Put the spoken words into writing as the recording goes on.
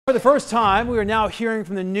For the first time, we are now hearing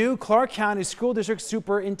from the new Clark County School District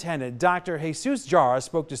Superintendent. Dr. Jesus Jara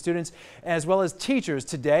spoke to students as well as teachers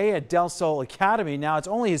today at Del Sol Academy. Now, it's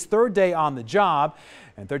only his third day on the job,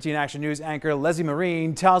 and 13 Action News anchor Leslie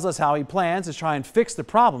Marine tells us how he plans to try and fix the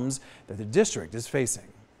problems that the district is facing.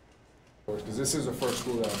 Because this is the first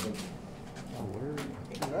school that I've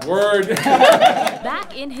been. Word.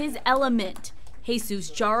 Back in his element, Jesus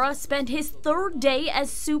Jara spent his third day as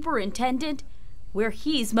superintendent where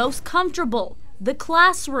he's most comfortable, the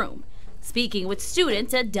classroom, speaking with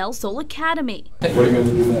students at Del Sol Academy. What are you going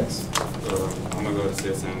to do next? I'm going to go to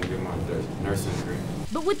CCSD to get my nursing degree.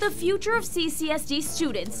 But with the future of CCSD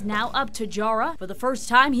students now up to Jara, for the first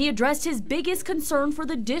time he addressed his biggest concern for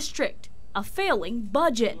the district, a failing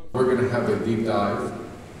budget. We're going to have a deep dive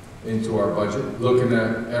into our budget, looking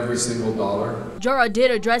at every single dollar. Jara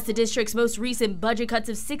did address the district's most recent budget cuts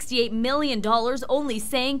of $68 million, only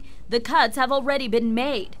saying the cuts have already been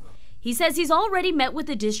made. He says he's already met with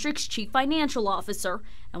the district's chief financial officer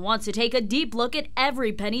and wants to take a deep look at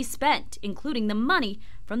every penny spent, including the money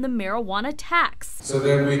from the marijuana tax. So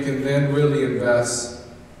then we can then really invest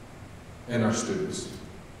in our students.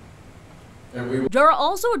 Jara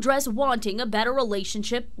also addressed wanting a better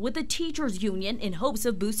relationship with the teachers union in hopes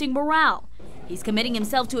of boosting morale. He's committing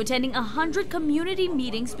himself to attending 100 community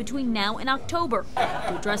meetings between now and October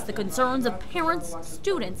to address the concerns of parents,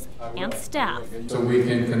 students, and staff. So we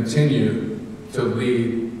can continue to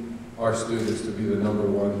lead our students to be the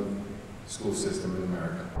 #1 school system in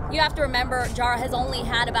America. You have to remember, Jara has only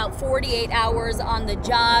had about 48 hours on the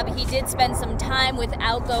job. He did spend some time with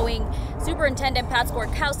outgoing Superintendent Pat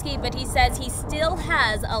Skorkowski, but he says he still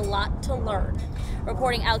has a lot to learn.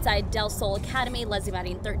 Reporting outside Del Sol Academy, Leslie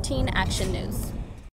Marine, 13 Action News.